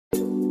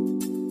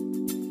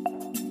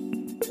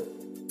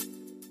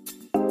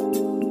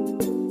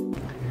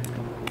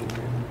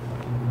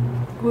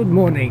Good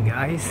morning,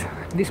 guys.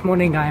 This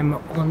morning I'm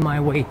on my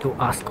way to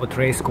Ascot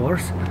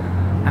Racecourse.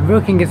 I'm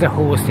working as a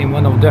host in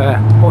one of the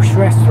posh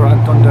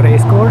restaurants on the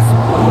racecourse,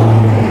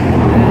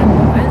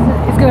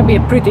 and it's gonna be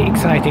a pretty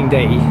exciting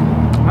day.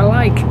 I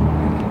like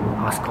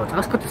Ascot.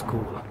 Ascot is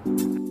cool.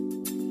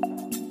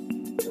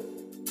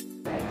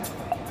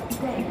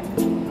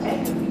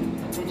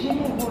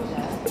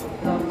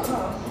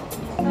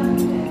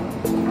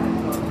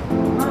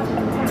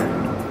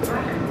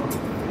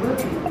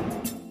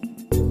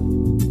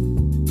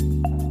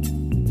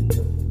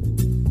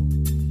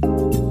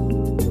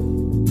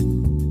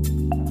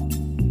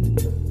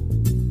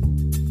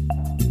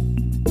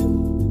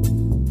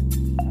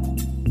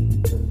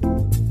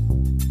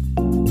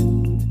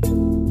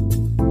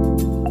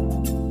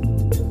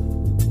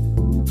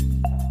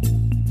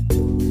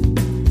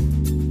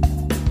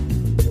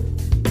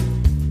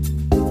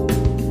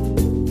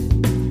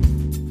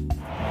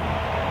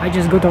 I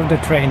just got off the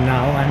train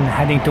now and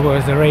heading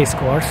towards the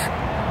racecourse.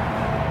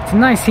 It's a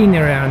nice scene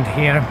around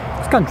here.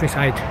 It's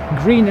countryside,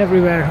 green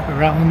everywhere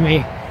around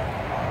me.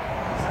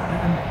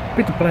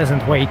 Pretty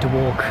pleasant way to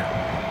walk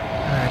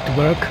to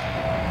work.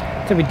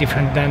 It's a bit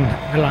different than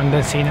the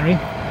London scenery.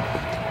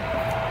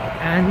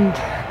 And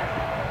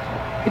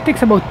it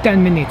takes about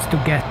 10 minutes to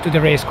get to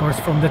the racecourse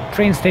from the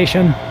train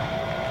station.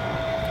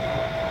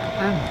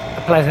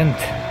 A pleasant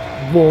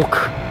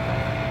walk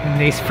on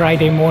this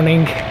Friday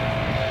morning.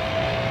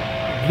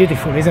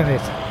 Beautiful, isn't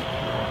it?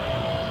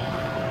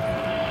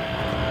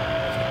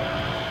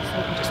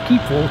 So just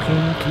keep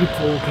walking, keep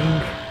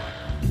walking.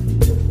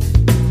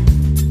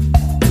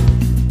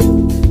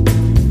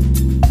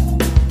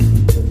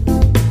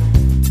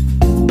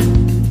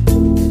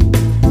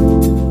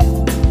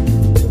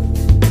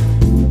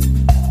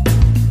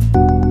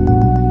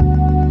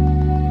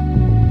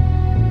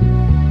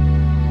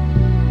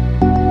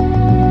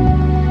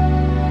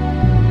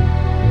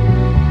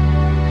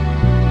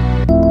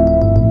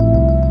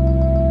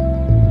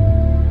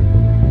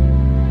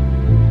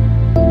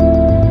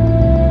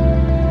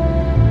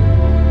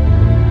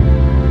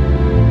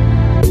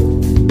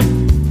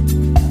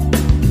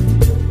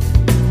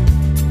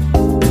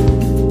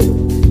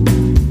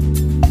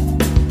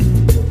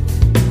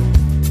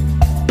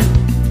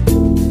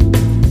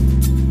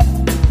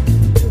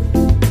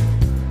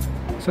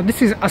 So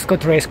this is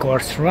Ascot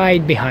Racecourse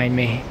right behind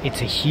me.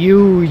 It's a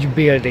huge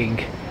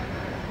building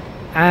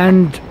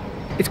and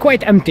it's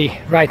quite empty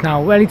right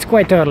now. Well, it's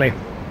quite early,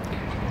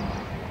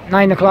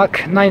 9 o'clock,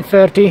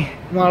 9:30.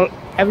 Well,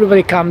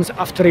 everybody comes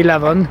after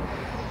 11,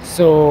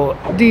 so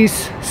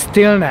this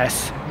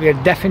stillness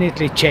will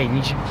definitely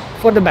change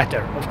for the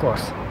better, of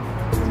course.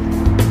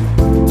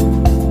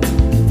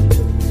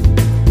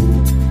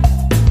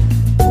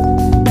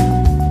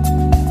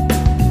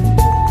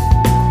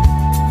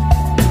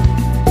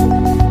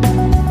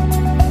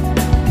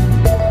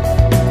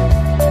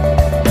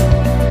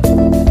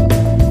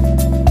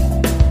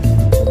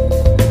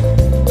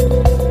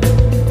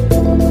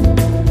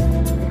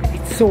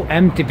 So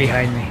empty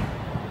behind me,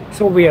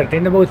 so weird.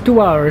 In about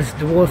 2 hours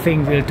the whole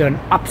thing will turn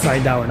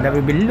upside down. There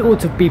will be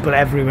loads of people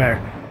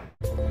everywhere.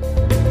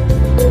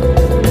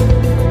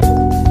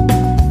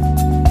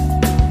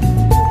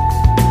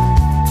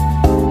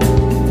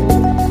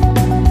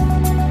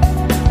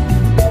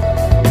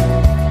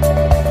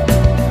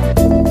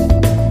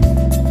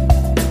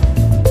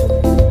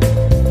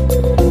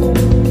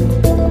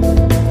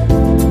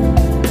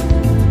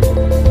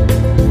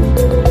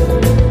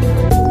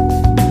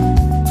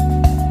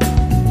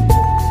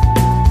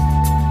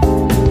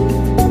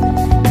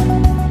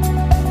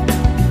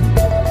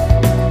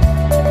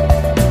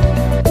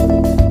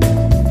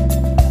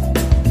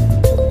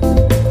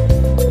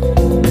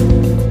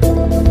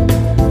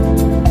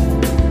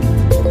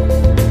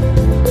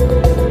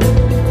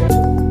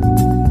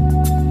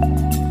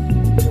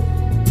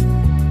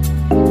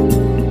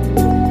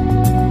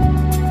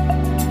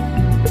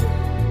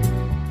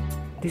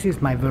 This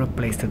is my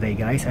workplace today,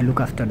 guys. I look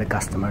after the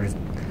customers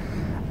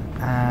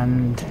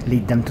and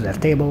lead them to their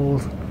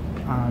tables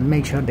and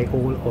make sure they're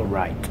all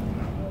alright.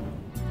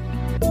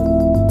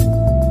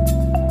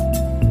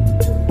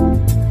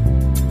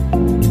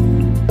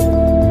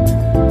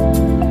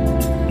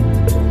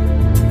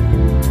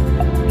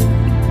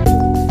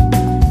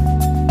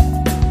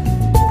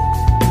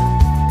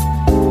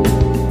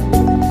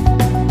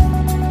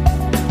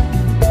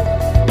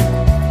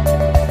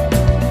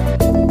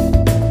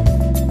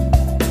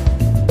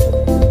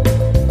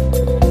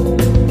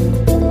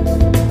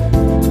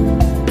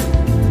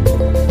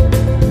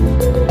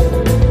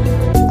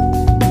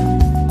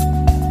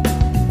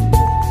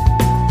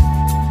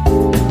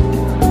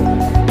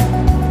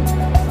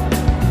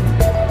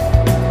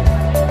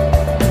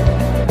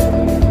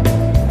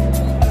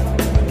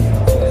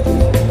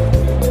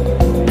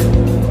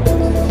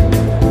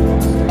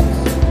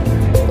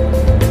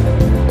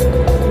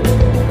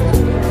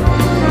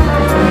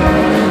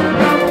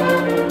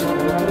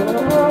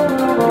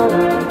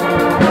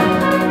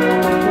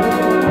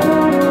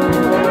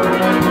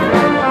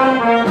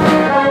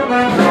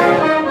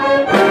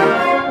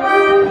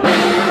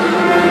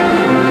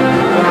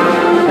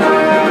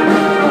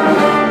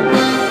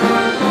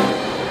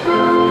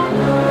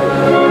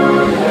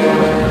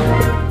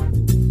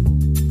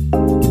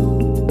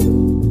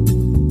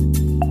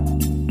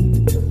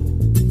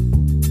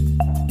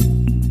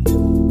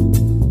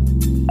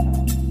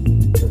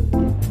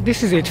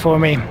 this is it for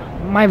me.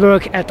 My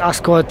work at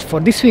Ascot for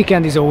this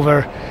weekend is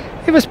over.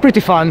 It was pretty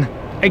fun.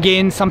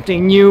 Again,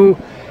 something new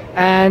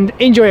and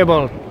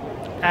enjoyable.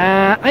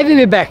 I will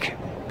be back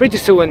pretty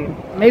soon,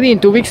 maybe in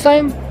 2 weeks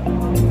time.